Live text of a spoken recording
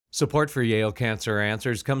Support for Yale Cancer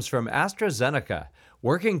Answers comes from AstraZeneca,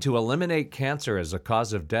 working to eliminate cancer as a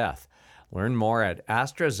cause of death. Learn more at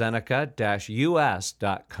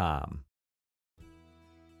AstraZeneca-US.com.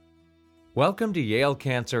 Welcome to Yale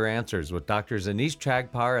Cancer Answers with Drs. Anish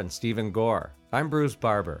Chagpar and Stephen Gore. I'm Bruce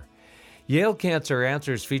Barber. Yale Cancer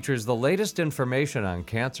Answers features the latest information on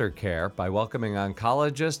cancer care by welcoming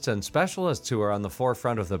oncologists and specialists who are on the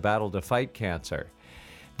forefront of the battle to fight cancer.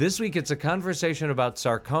 This week, it's a conversation about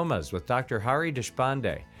sarcomas with Dr. Hari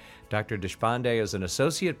Deshpande. Dr. Deshpande is an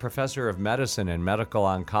associate professor of medicine and medical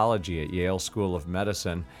oncology at Yale School of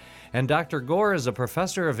Medicine, and Dr. Gore is a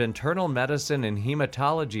professor of internal medicine and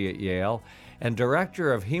hematology at Yale and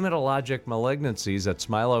director of hematologic malignancies at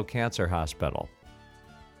Smilow Cancer Hospital.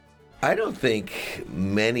 I don't think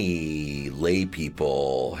many lay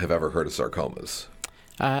people have ever heard of sarcomas.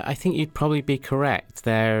 I think you'd probably be correct.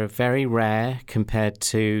 They're very rare compared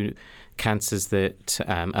to cancers that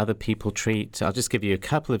other people treat. I'll just give you a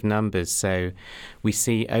couple of numbers. So we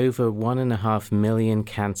see over 1.5 million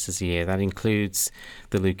cancers a year. That includes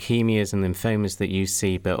the leukemias and lymphomas that you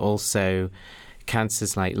see, but also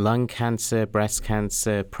cancers like lung cancer, breast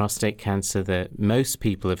cancer, prostate cancer that most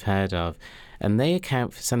people have heard of. And they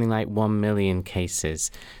account for something like 1 million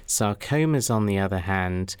cases. Sarcomas, on the other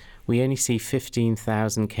hand, we only see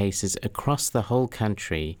 15,000 cases across the whole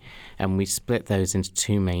country, and we split those into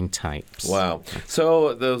two main types. Wow.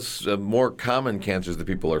 So those more common cancers that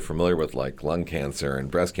people are familiar with, like lung cancer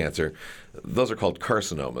and breast cancer, those are called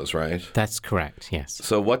carcinomas, right? That's correct, yes.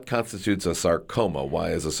 So what constitutes a sarcoma?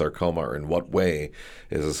 Why is a sarcoma, or in what way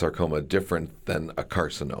is a sarcoma different than a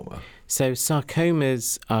carcinoma? So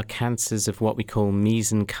sarcomas are cancers of what we call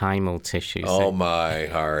mesenchymal tissue. Oh my,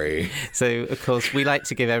 Hari. So, of course, we like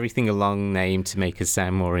to give everything a long name to make us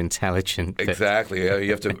sound more intelligent. Exactly.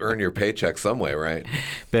 You have to earn your paycheck some way, right?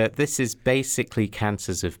 But this is basically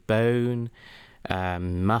cancers of bone,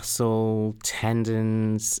 muscle,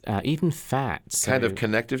 tendons, even fat. Kind of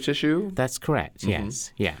connective tissue? That's correct,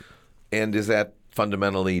 yes. Yeah. And is that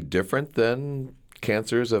fundamentally different than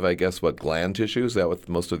cancers of, I guess, what, gland tissue? Is that what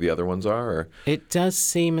most of the other ones are? Or? It does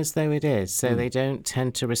seem as though it is. So they don't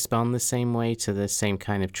tend to respond the same way to the same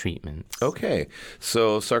kind of treatments. Okay.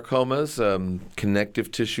 So sarcomas,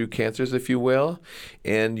 connective tissue cancers, if you will.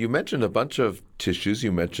 And you mentioned a bunch of tissues.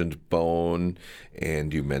 You mentioned bone,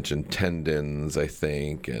 and you mentioned tendons, I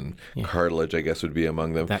think, and cartilage, I guess, would be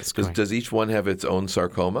among them. That's correct. Does each one have its own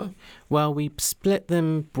sarcoma? Well, we split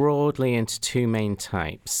them broadly into two main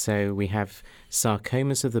types. So we have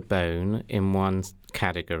sarcomas of the bone in one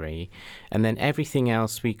category, and then everything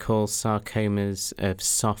else we call sarcomas of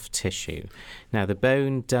soft tissue. Now, the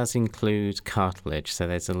bone does include cartilage, so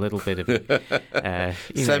there's a little bit of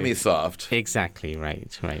semi-soft. Exactly,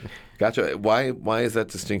 right. Gotcha. Why is that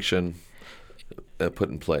distinction put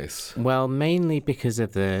in place? Well, mainly because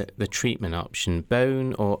of the treatment option.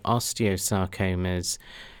 Bone or osteosarcomas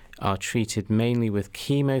are treated mainly with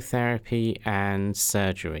chemotherapy and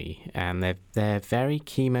surgery, and they're very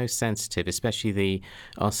chemosensitive, especially the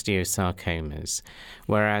osteosarcomas,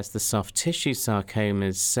 whereas the soft tissue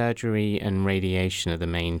sarcomas, surgery and radiation are the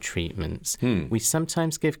main treatments. We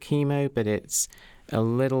sometimes give chemo, but it's a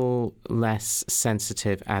little less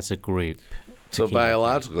sensitive as a group. So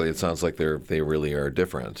biologically, it sounds like they really are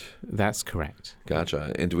different. That's correct.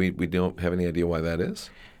 Gotcha. And we don't have any idea why that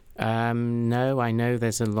is? No, I know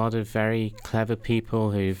there's a lot of very clever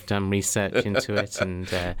people who've done research into it, and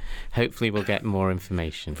hopefully we'll get more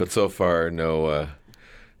information. But so far, no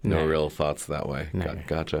real thoughts that way. No.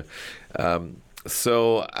 Gotcha.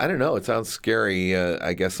 So I don't know. It sounds scary.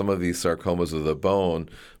 I guess some of these sarcomas of the bone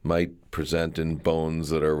might present in bones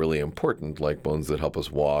that are really important, like bones that help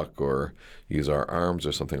us walk or use our arms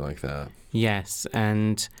or something like that. Yes,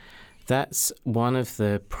 and that's one of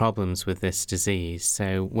the problems with this disease.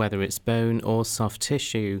 So whether it's bone or soft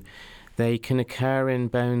tissue, they can occur in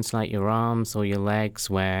bones like your arms or your legs,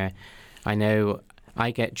 where I know I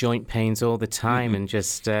get joint pains all the time and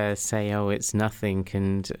just say, oh, it's nothing.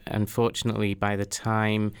 And unfortunately, by the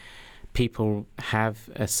time people have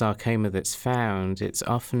a sarcoma that's found, it's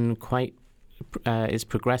often is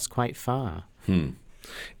progressed quite far.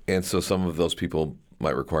 And so some of those people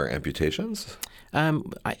might require amputations?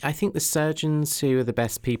 I think the surgeons who are the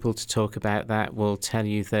best people to talk about that will tell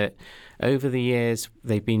you that over the years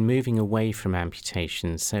they've been moving away from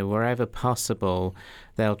amputations. So wherever possible,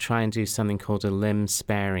 they'll try and do something called a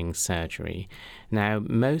limb-sparing surgery. Now,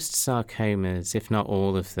 most sarcomas, if not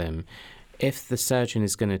all of them, if the surgeon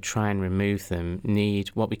is going to try and remove them, need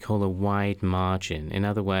what we call a wide margin. In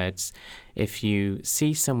other words, if you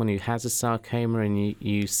see someone who has a sarcoma and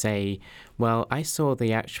you say, well, I saw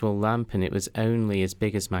the actual lump and it was only as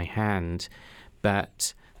big as my hand,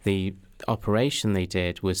 but the operation they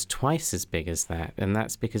did was twice as big as that, and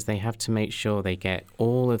that's because they have to make sure they get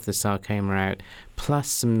all of the sarcoma out plus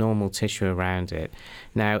some normal tissue around it.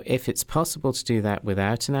 Now, if it's possible to do that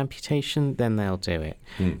without an amputation, then they'll do it.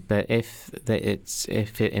 But if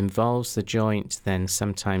it involves the joint, then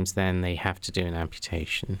sometimes they have to do an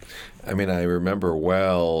amputation. I mean, I remember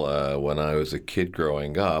well when I was a kid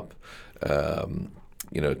growing up,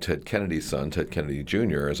 Ted Kennedy's son, Ted Kennedy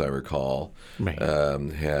Jr., as I recall, Right.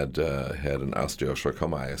 had an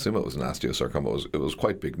osteosarcoma. I assume it was an osteosarcoma. It was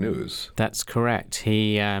quite big news. That's correct.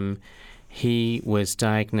 He was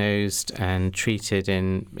diagnosed and treated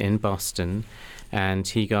in Boston, and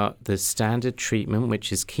he got the standard treatment,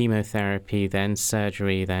 which is chemotherapy, then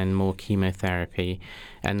surgery, then more chemotherapy.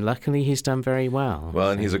 And luckily, he's done very well.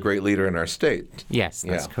 Well, and he's a great leader in our state. Yes,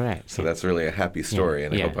 that's correct. So that's really a happy story,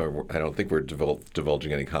 and Yeah. I don't think we're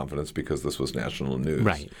divulging any confidence because this was national news.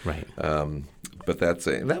 Right. But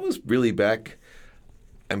that was really back,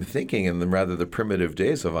 I'm thinking, in the primitive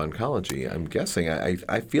days of oncology. I'm guessing.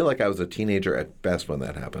 I feel like I was a teenager at best when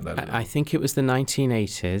that happened. I don't know. I think it was the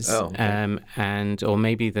 1980s, Oh, okay. or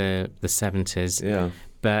maybe the 70s. Yeah.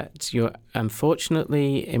 But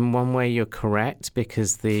unfortunately, in one way, you're correct,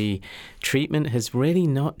 because the treatment has really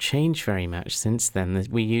not changed very much since then.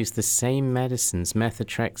 We use the same medicines,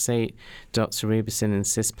 methotrexate, doxorubicin, and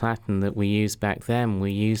cisplatin, that we used back then,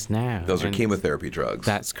 we use now. Those are chemotherapy drugs.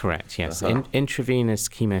 That's correct, yes. Uh-huh. Intravenous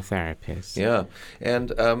chemotherapies. Yeah.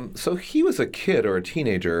 And so he was a kid or a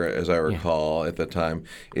teenager, as I recall, at the time.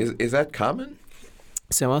 Is that common?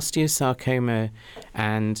 So osteosarcoma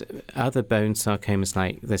and other bone sarcomas,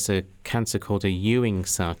 like there's a cancer called a Ewing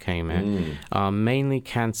sarcoma, are mainly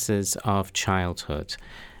cancers of childhood.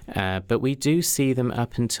 But we do see them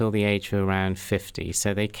up until the age of around 50.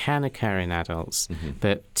 So they can occur in adults,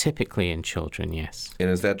 but typically in children, yes. And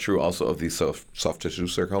is that true also of these soft tissue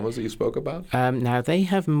sarcomas that you spoke about? Now, they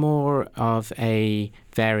have more of a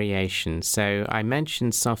variation. So I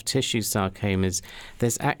mentioned soft tissue sarcomas.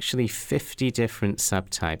 There's actually 50 different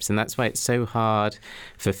subtypes, and that's why it's so hard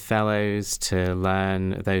for fellows to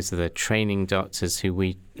learn. Those are the training doctors who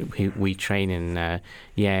we train in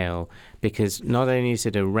Yale, because not only is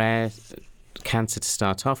it a rare cancer to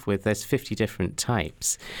start off with, there's 50 different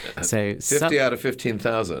types. So 50 out of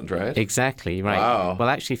 15,000, right? Exactly, right. Wow. Well,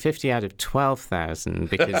 actually 50 out of 12,000,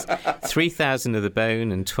 because 3,000 of the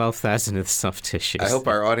bone and 12,000 of the soft tissues. I hope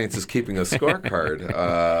our audience is keeping a scorecard.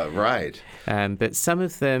 Right. But some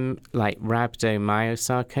of them, like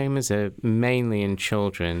rhabdomyosarcomas, are mainly in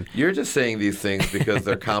children. You're just saying these things because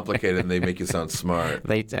they're complicated and they make you sound smart.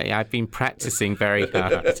 I've been practicing very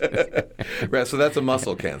hard. Right, so that's a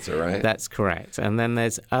muscle cancer, right? That's correct. And then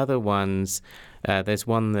there's other ones. There's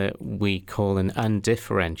one that we call an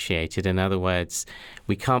undifferentiated. In other words,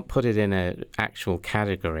 we can't put it in an actual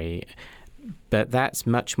category, but that's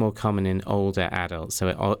much more common in older adults,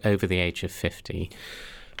 so over the age of 50.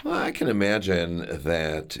 Well, I can imagine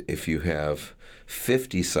that if you have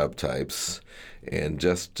 50 subtypes, and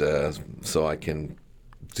just so I can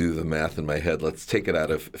do the math in my head, let's take it out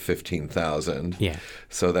of 15,000. Yeah.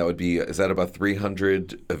 So that would be, is that about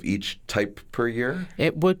 300 of each type per year?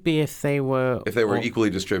 It would be if they were equally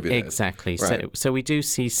distributed. Exactly. Right. So we do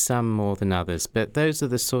see some more than others, but those are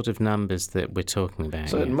the sort of numbers that we're talking about.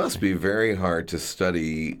 So it must be very hard to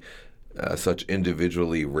study such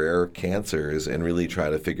individually rare cancers and really try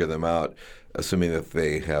to figure them out, assuming that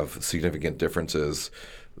they have significant differences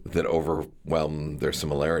that overwhelm their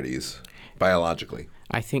similarities biologically.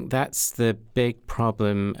 I think that's the big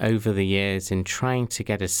problem over the years in trying to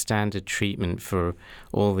get a standard treatment for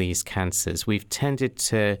all these cancers. We've tended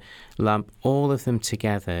to lump all of them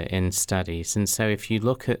together in studies. And so if you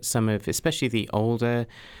look at some of, especially the older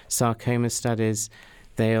sarcoma studies,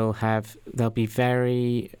 they'll be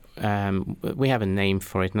very... we have a name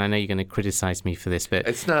for it, and I know you're going to criticize me for this, but...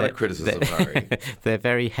 It's not a criticism, Harry. They're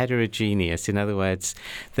very heterogeneous. In other words,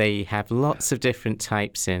 they have lots of different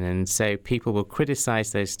types in, and so people will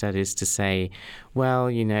criticize those studies to say, well,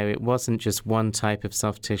 it wasn't just one type of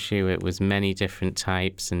soft tissue, it was many different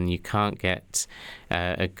types, and you can't get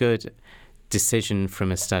a good decision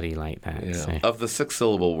from a study like that. Yeah. So. Of the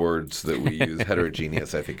 6-syllable words that we use,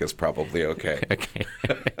 heterogeneous, I think is probably okay. Okay.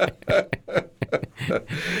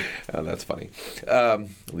 That's funny.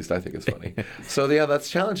 At least I think it's funny. So, yeah, that's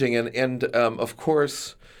challenging. And of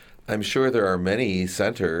course, I'm sure there are many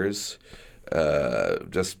centers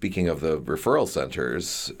just speaking of the referral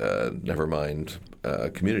centers, never mind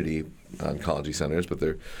community oncology centers, but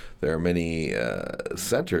there are many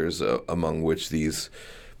centers among which these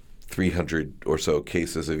 300 or so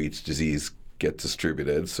cases of each disease get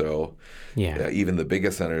distributed. So even the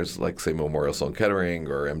biggest centers like, say, Memorial Sloan Kettering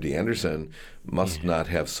or MD Anderson must not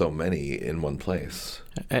have so many in one place.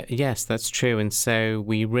 Yes, that's true. And so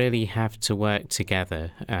we really have to work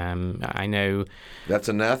together. I know that's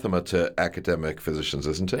anathema to academic physicians,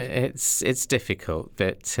 isn't it? It's difficult,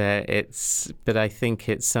 but I think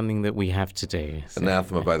it's something that we have to do. So.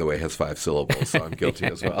 Anathema, by the way, has 5 syllables, so I'm guilty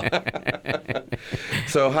as well.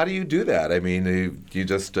 So how do you do that? I mean, you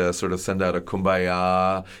just sort of send out a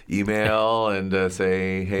kumbaya email and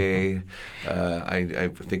say, hey,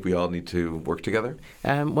 I think we all need to work together?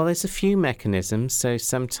 Well, there's a few mechanisms. So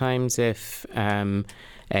sometimes if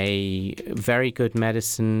a very good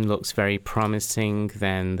medicine looks very promising,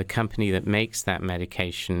 then the company that makes that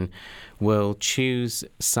medication will choose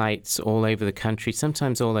sites all over the country,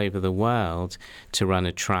 sometimes all over the world, to run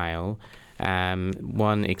a trial.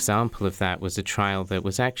 One example of that was a trial that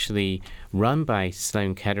was actually run by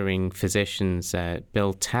Sloan Kettering physicians,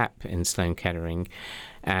 Bill Tapp in Sloan Kettering,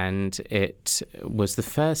 and it was the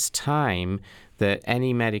first time that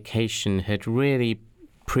any medication had really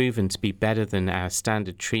proven to be better than our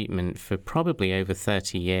standard treatment for probably over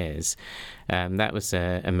 30 years. That was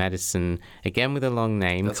a medicine, again with a long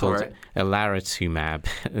name, called Elaratumab.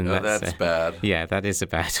 And that's bad. Yeah, that is a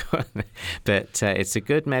bad one. But it's a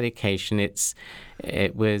good medication. It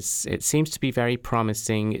seems to be very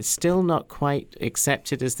promising. It's still not quite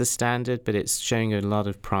accepted as the standard, but it's showing a lot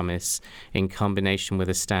of promise in combination with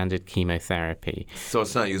a standard chemotherapy. So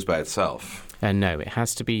it's not used by itself? No, it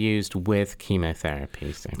has to be used with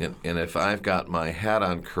chemotherapy. So. And if I've got my hat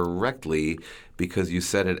on correctly, because you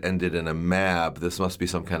said it ended in a MAB, this must be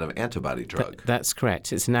some kind of antibody drug. That's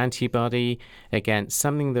correct. It's an antibody against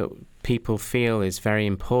something that people feel is very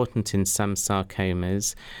important in some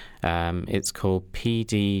sarcomas. It's called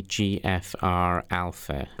PDGFR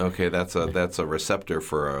alpha. Okay, that's a receptor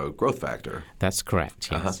for a growth factor. That's correct,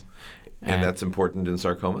 yes. Uh-huh. And that's important in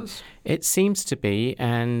sarcomas? It seems to be,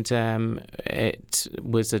 and it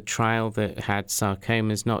was a trial that had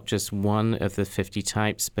sarcomas, not just one of the 50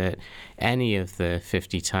 types, but any of the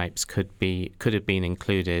 50 types could have been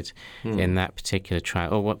included in that particular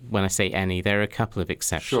trial. Or when I say any, there are a couple of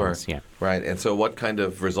exceptions. Sure. Yeah. Right. And so what kind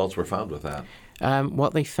of results were found with that?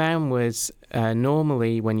 What they found was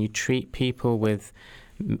normally when you treat people with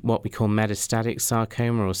what we call metastatic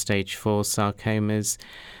sarcoma or stage 4 sarcomas,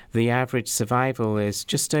 the average survival is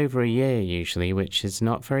just over a year usually, which is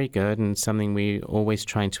not very good and something we're always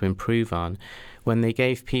trying to improve on. When they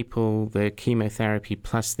gave people the chemotherapy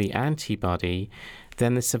plus the antibody,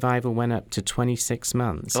 then the survival went up to 26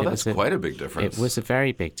 months. Oh, that's quite a big difference. It was a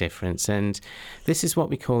very big difference. And this is what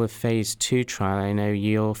we call a phase 2 trial. I know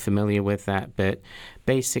you're familiar with that, but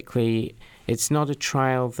basically it's not a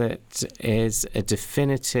trial that is a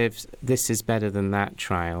definitive, this is better than that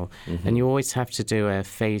trial. Mm-hmm. And you always have to do a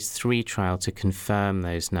phase 3 trial to confirm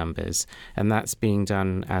those numbers. And that's being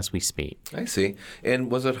done as we speak. I see.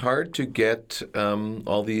 And was it hard to get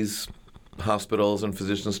all these hospitals and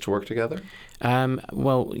physicians to work together?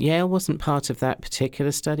 Well, Yale wasn't part of that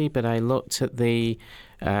particular study, but I looked at the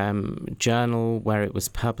journal where it was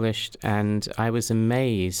published, and I was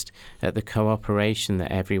amazed at the cooperation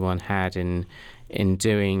that everyone had in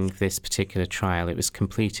doing this particular trial. It was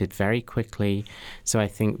completed very quickly, so I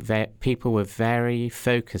think people were very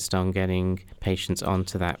focused on getting patients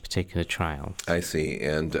onto that particular trial. I see.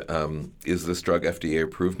 And is this drug FDA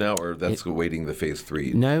approved now, or that's awaiting the phase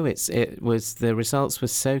 3? No, the results were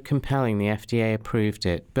so compelling, the FDA approved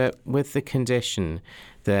it, but with the condition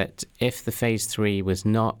that if the phase 3 was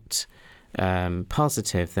not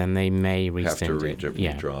positive, then they may rescind it. Have to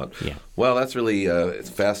redraw it. Yeah. Well, that's really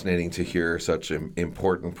it's fascinating to hear such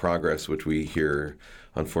important progress, which we hear,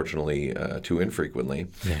 unfortunately, too infrequently.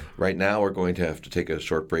 Yeah. Right now, we're going to have to take a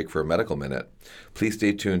short break for a medical minute. Please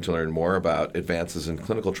stay tuned to learn more about advances in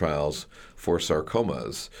clinical trials for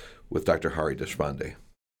sarcomas with Dr. Hari Deshpande.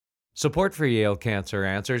 Support for Yale Cancer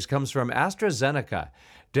Answers comes from AstraZeneca,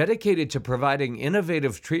 dedicated to providing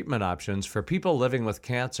innovative treatment options for people living with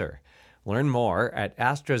cancer. Learn more at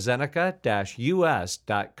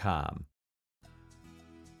AstraZeneca-US.com.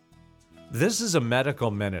 This is a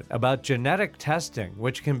medical minute about genetic testing,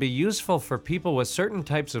 which can be useful for people with certain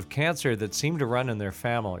types of cancer that seem to run in their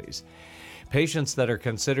families. Patients that are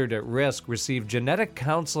considered at risk receive genetic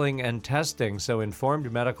counseling and testing so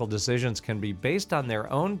informed medical decisions can be based on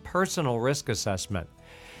their own personal risk assessment.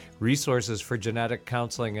 Resources for genetic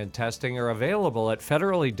counseling and testing are available at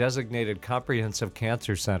federally designated comprehensive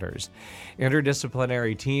cancer centers.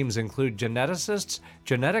 Interdisciplinary teams include geneticists,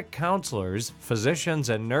 genetic counselors, physicians,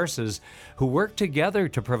 and nurses who work together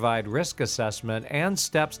to provide risk assessment and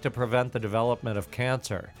steps to prevent the development of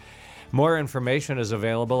cancer. More information is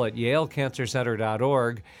available at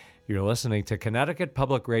yalecancercenter.org. You're listening to Connecticut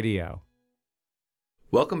Public Radio.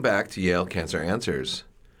 Welcome back to Yale Cancer Answers.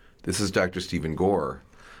 This is Dr. Stephen Gore.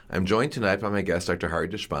 I'm joined tonight by my guest, Dr. Hari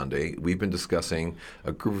Deshpande. We've been discussing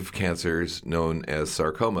a group of cancers known as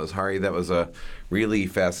sarcomas. Hari, that was a really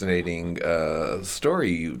fascinating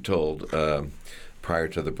story you told prior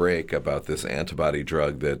to the break about this antibody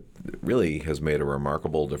drug that really has made a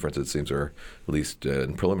remarkable difference, it seems, or at least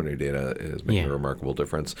in preliminary data, has made a remarkable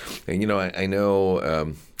difference. And, I know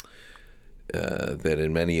that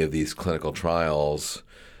in many of these clinical trials,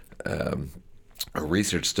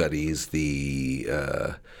 research studies,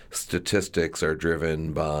 the statistics are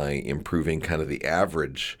driven by improving kind of the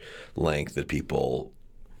average length that people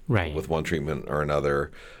with one treatment or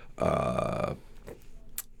another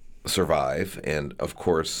survive. And of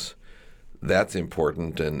course, that's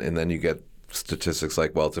important. And then you get statistics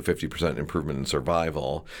like, well, it's a 50% improvement in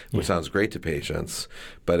survival, which sounds great to patients,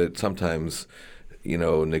 but it sometimes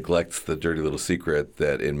neglects the dirty little secret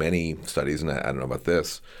that in many studies, and I don't know about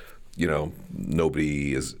this,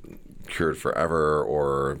 nobody is cured forever,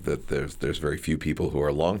 or that there's very few people who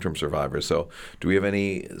are long-term survivors. So do we have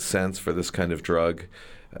any sense for this kind of drug,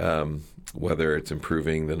 whether it's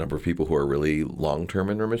improving the number of people who are really long-term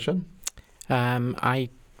in remission? I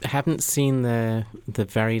haven't seen the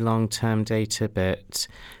very long-term data, but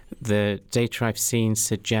the data I've seen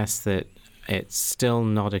suggests that it's still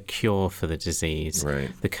not a cure for the disease.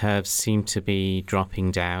 Right. The curves seem to be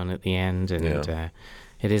dropping down at the end, and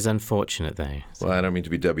it is unfortunate, though. So. Well, I don't mean to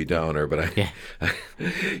be Debbie Downer, but I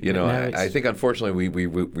think unfortunately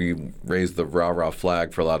we raise the rah-rah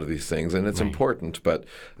flag for a lot of these things, and it's important, but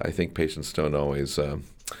I think patients don't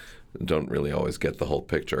really always get the whole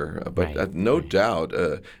picture. But no doubt,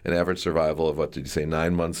 an average survival of, what did you say,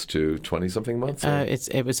 9 months to 20-something months?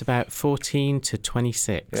 It was about 14 to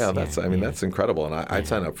 26. Yeah, that's incredible, and I'd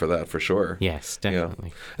sign up for that for sure. Yes, definitely.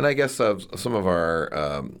 Yeah. And I guess some of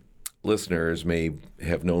our listeners may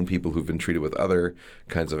have known people who've been treated with other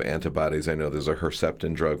kinds of antibodies. I know there's a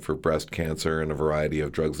Herceptin drug for breast cancer and a variety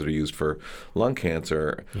of drugs that are used for lung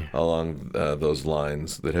cancer along those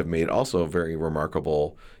lines that have made also a very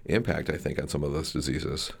remarkable impact, I think, on some of those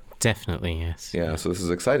diseases. Definitely, yes. Yeah, so this is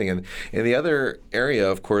exciting. And the other area,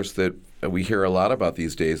 of course, that we hear a lot about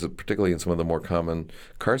these days, particularly in some of the more common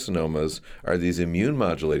carcinomas, are these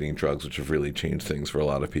immune-modulating drugs, which have really changed things for a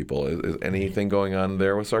lot of people. Is anything going on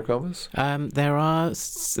there with sarcomas?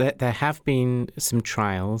 There have been some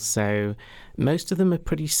trials, so most of them are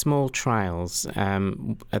pretty small trials.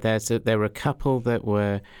 There were a couple that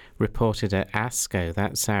were reported at ASCO.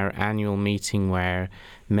 That's our annual meeting where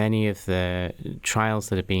many of the trials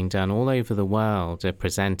that are being done all over the world are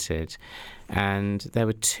presented. And there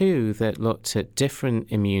were two that looked at different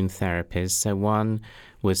immune therapies. So one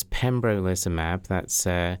was pembrolizumab. That's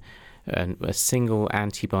a single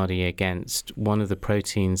antibody against one of the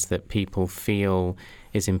proteins that people feel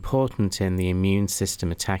is important in the immune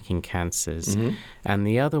system attacking cancers. Mm-hmm. And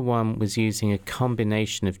the other one was using a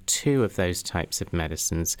combination of two of those types of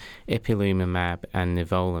medicines, ipilimumab and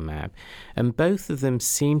nivolumab. And both of them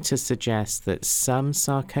seem to suggest that some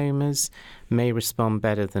sarcomas may respond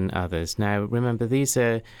better than others. Now, remember, these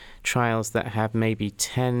are trials that have maybe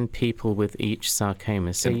 10 people with each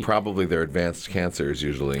sarcoma. So and probably they're advanced cancers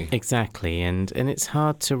usually. Exactly. And it's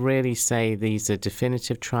hard to really say these are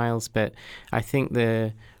definitive trials, but I think the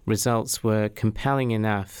results were compelling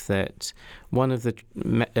enough that one of the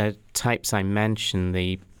types I mentioned,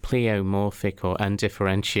 the pleomorphic or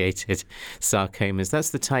undifferentiated sarcomas. That's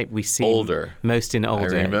the type we see most in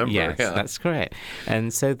older. I remember. Yes, that's correct.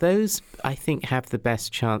 And so those, I think, have the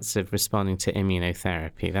best chance of responding to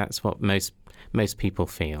immunotherapy. That's what most people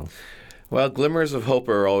feel. Well, glimmers of hope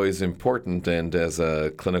are always important, and as a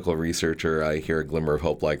clinical researcher, I hear a glimmer of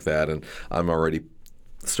hope like that, and I'm already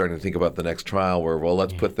starting to think about the next trial where, well,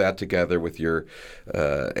 let's put that together with your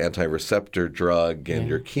anti-receptor drug and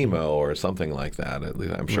your chemo or something like that. At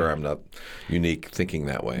least I'm sure I'm not unique thinking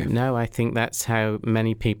that way. No, I think that's how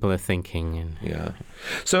many people are thinking. Yeah.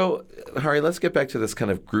 So, Hari, let's get back to this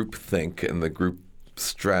kind of group think and the group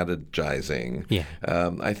strategizing. Yeah.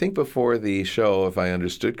 I think before the show, if I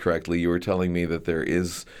understood correctly, you were telling me that there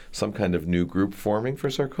is some kind of new group forming for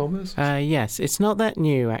sarcomas? Yes. It's not that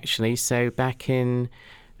new, actually. So back in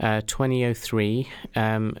 2003.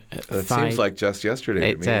 It seems like just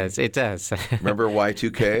yesterday to me. It does. Remember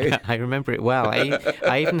Y2K? I remember it well.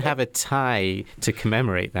 I even have a tie to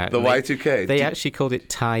commemorate that. The Y2K. They actually called it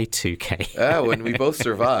Tie 2K. When we both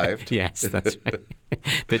survived. Yes, that's right.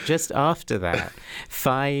 But just after that,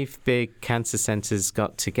 5 big cancer centers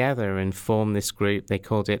got together and formed this group. They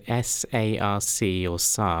called it SARC or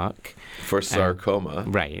SARC. For sarcoma.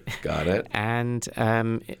 Right. Got it. And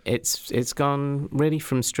it's gone really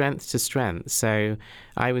from strength to strength. So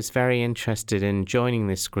I was very interested in joining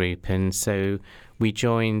this group. And so we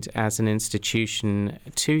joined as an institution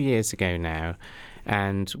 2 years ago now.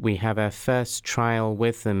 And we have our first trial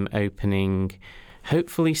with them opening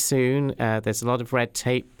hopefully soon. There's a lot of red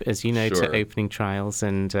tape, as you know, Sure. to opening trials,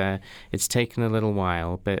 and it's taken a little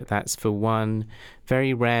while, but that's for one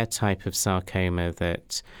very rare type of sarcoma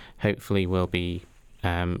that hopefully will be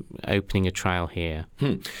opening a trial here.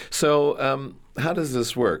 So how does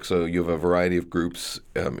this work? So you have a variety of groups.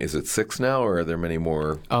 Is it 6 now, or are there many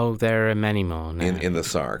more Oh, there are many more now. in the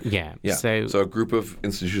SARC? Yeah. Yeah. So a group of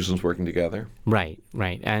institutions working together? Right.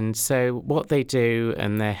 And so what they do,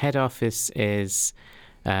 and their head office is,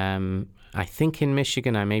 I think in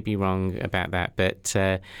Michigan. I may be wrong about that, but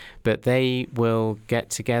they will get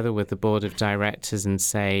together with the board of directors and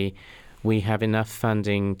say, we have enough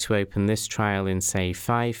funding to open this trial in, say,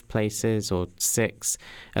 5 places or 6,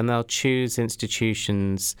 and they'll choose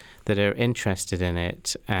institutions that are interested in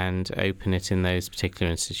it and open it in those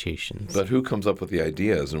particular institutions. But who comes up with the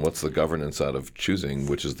ideas, and what's the governance out of choosing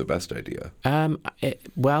which is the best idea?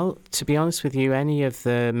 Well, to be honest with you, any of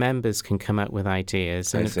the members can come up with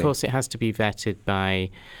ideas, and of course it has to be vetted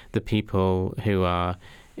by the people who are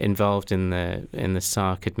involved in the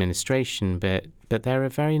SARC administration, but they're a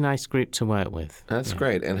very nice group to work with. That's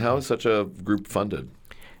great. And how is such a group funded?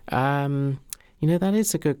 That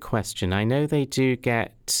is a good question. I know they do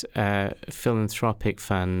get philanthropic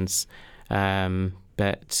funds, but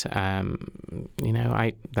that's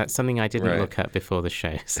something I didn't look up before the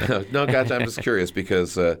show. So. No, gotcha. I'm just curious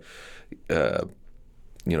because our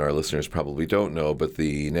listeners probably don't know, but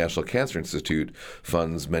the National Cancer Institute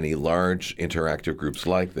funds many large interactive groups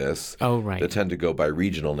like this. Oh, right. That tend to go by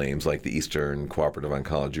regional names, like the Eastern Cooperative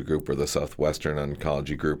Oncology Group or the Southwestern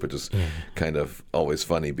Oncology Group, which is kind of always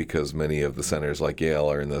funny because many of the centers like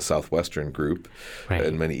Yale are in the Southwestern group,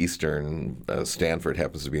 and many Eastern, Stanford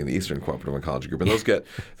happens to be in the Eastern Cooperative Oncology Group, and those get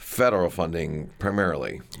federal funding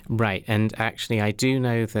primarily. Right, and actually I do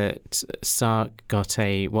know that SARC got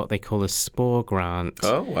what they call a SPORE grant.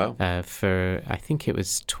 Oh, wow. For, I think it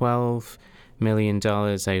was $12 million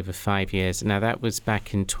over 5 years. Now, that was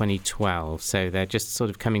back in 2012, so they're just sort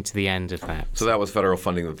of coming to the end of that. So that was federal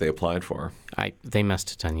funding that they applied for? They must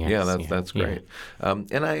have done, yes. Yeah, that's great. Yeah.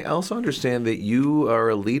 And I also understand that you are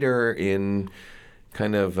a leader in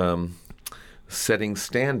kind of setting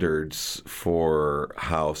standards for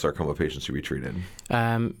how sarcoma patients should be treated.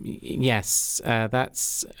 Yes,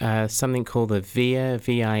 that's something called the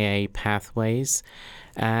VIA pathways.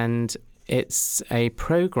 And it's a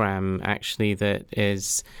program, actually, that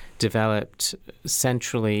is developed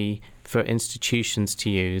centrally for institutions to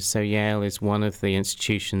use. So Yale is one of the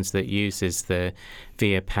institutions that uses the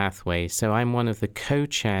VIA pathway. So I'm one of the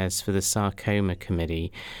co-chairs for the Sarcoma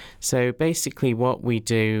Committee. So basically what we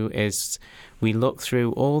do is we look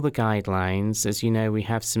through all the guidelines. As you know, we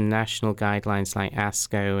have some national guidelines like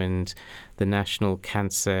ASCO and the National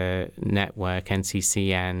Cancer Network,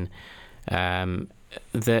 NCCN,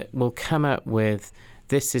 that will come up with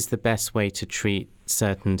this is the best way to treat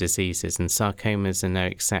certain diseases, and sarcomas are no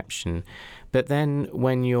exception. But then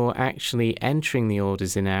when you're actually entering the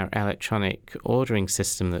orders in our electronic ordering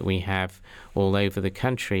system that we have all over the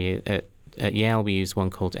country, at Yale we use one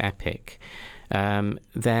called Epic,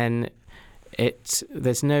 then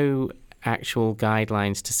there's no actual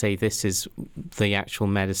guidelines to say this is the actual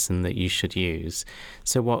medicine that you should use.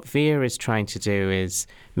 So what VIA is trying to do is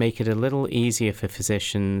make it a little easier for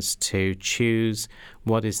physicians to choose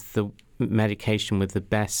what is the medication with the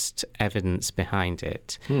best evidence behind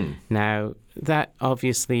it. Now, that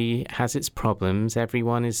obviously has its problems.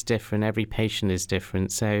 Everyone is different. Every patient is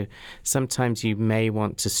different. So sometimes you may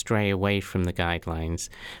want to stray away from the guidelines.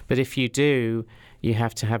 But if you do, you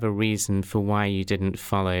have to have a reason for why you didn't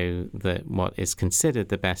follow what is considered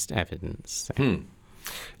the best evidence.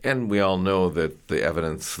 And we all know that the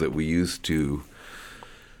evidence that we use to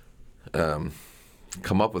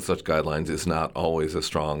come up with such guidelines is not always as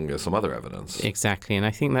strong as some other evidence. Exactly, and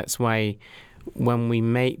I think that's why when we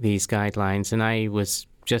make these guidelines, and I was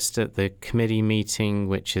just at the committee meeting,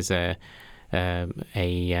 which is a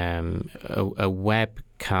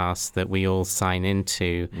webcast that we all sign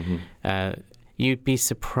into, you'd be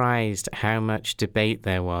surprised how much debate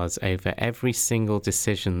there was over every single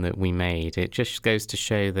decision that we made. It just goes to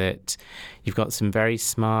show that you've got some very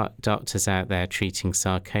smart doctors out there treating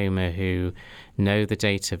sarcoma who know the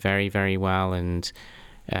data very, very well and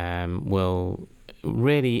will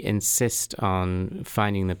really insist on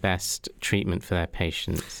finding the best treatment for their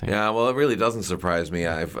patients. So. Yeah, well, it really doesn't surprise me.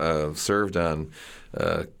 I've served on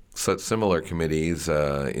such similar committees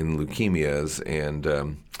in leukemias,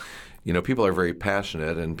 and people are very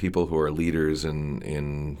passionate, and people who are leaders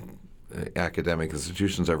in academic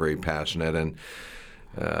institutions are very passionate, and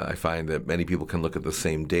I find that many people can look at the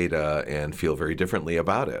same data and feel very differently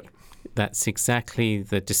about it. That's exactly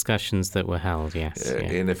the discussions that were held, yes. Yeah.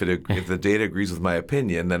 And if the data agrees with my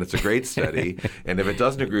opinion, then it's a great study. And if it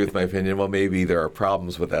doesn't agree with my opinion, well, maybe there are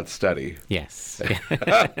problems with that study. Yes.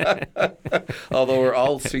 Although we're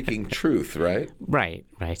all seeking truth, right? Right.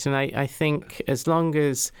 And I think as long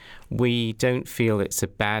as we don't feel it's a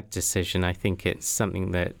bad decision, I think it's something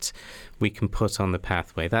that we can put on the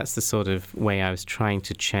pathway. That's the sort of way I was trying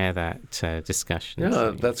to chair that discussion.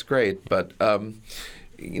 Yeah, that's great. But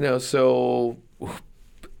so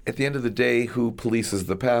at the end of the day, who polices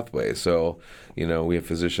the pathway? So, we have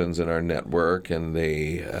physicians in our network, and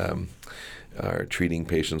they are treating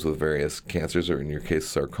patients with various cancers, or in your case,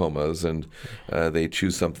 sarcomas, and they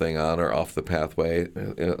choose something on or off the pathway.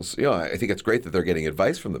 I think it's great that they're getting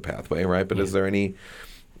advice from the pathway, right? But is there any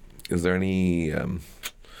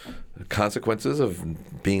consequences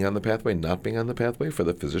of being on the pathway, not being on the pathway for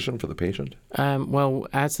the physician, for the patient? Well,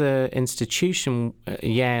 as an institution,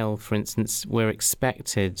 Yale, for instance, we're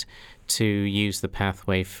expected to use the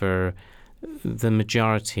pathway for the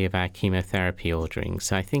majority of our chemotherapy ordering.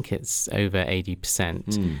 So I think it's over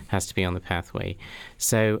 80% has to be on the pathway.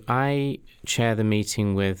 So I chair the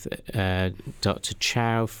meeting with Dr.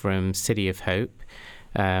 Chow from City of Hope.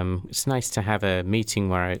 It's nice to have a meeting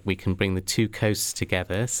where we can bring the two coasts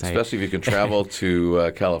together. So. Especially if you can travel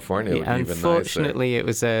to California. It would be even nicer. Unfortunately, it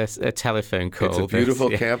was a telephone call. It's a beautiful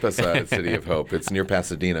campus at City of Hope. It's near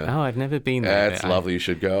Pasadena. Oh, I've never been there. It's lovely. You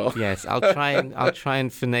should go. Yes, I'll try and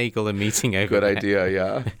finagle a meeting over Good there. idea,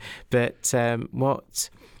 yeah. But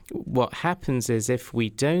what happens is if we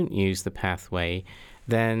don't use the pathway,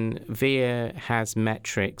 then VIA has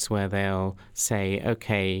metrics where they'll say,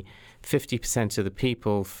 okay, 50% of the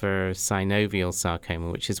people for synovial sarcoma,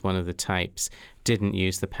 which is one of the types, didn't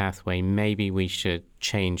use the pathway. Maybe we should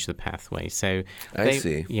change the pathway. So I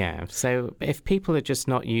see. Yeah. So if people are just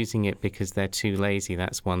not using it because they're too lazy,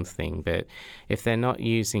 that's one thing. But if they're not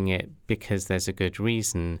using it because there's a good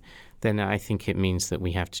reason, then I think it means that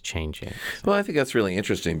we have to change it. Well, I think that's really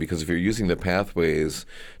interesting, because if you're using the pathways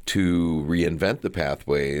to reinvent the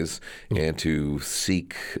pathways and to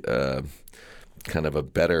seek kind of a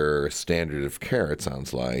better standard of care, it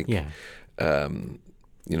sounds like. Yeah.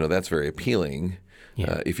 That's very appealing.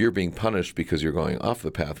 Yeah. If you're being punished because you're going off the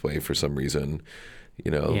pathway for some reason,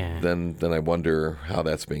 then I wonder how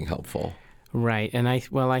that's being helpful. Right. And I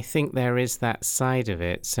think there is that side of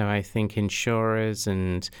it. So I think insurers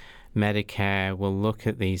and Medicare will look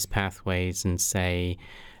at these pathways and say,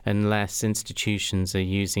 unless institutions are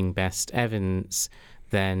using best evidence,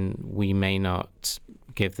 then we may not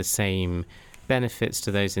give the same benefits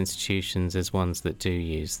to those institutions as ones that do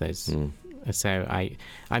use those. So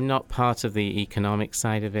I'm not part of the economic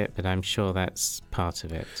side of it, but I'm sure that's part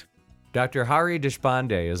of it. Dr. Hari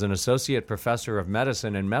Deshpande is an associate professor of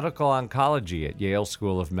medicine and medical oncology at Yale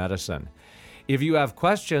School of Medicine. If you have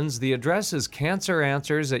questions, the address is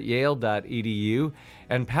canceranswers@yale.edu,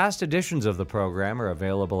 and past editions of the program are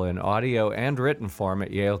available in audio and written form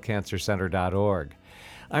at yalecancercenter.org.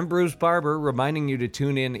 I'm Bruce Barber, reminding you to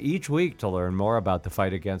tune in each week to learn more about the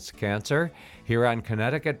fight against cancer here on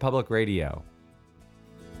Connecticut Public Radio.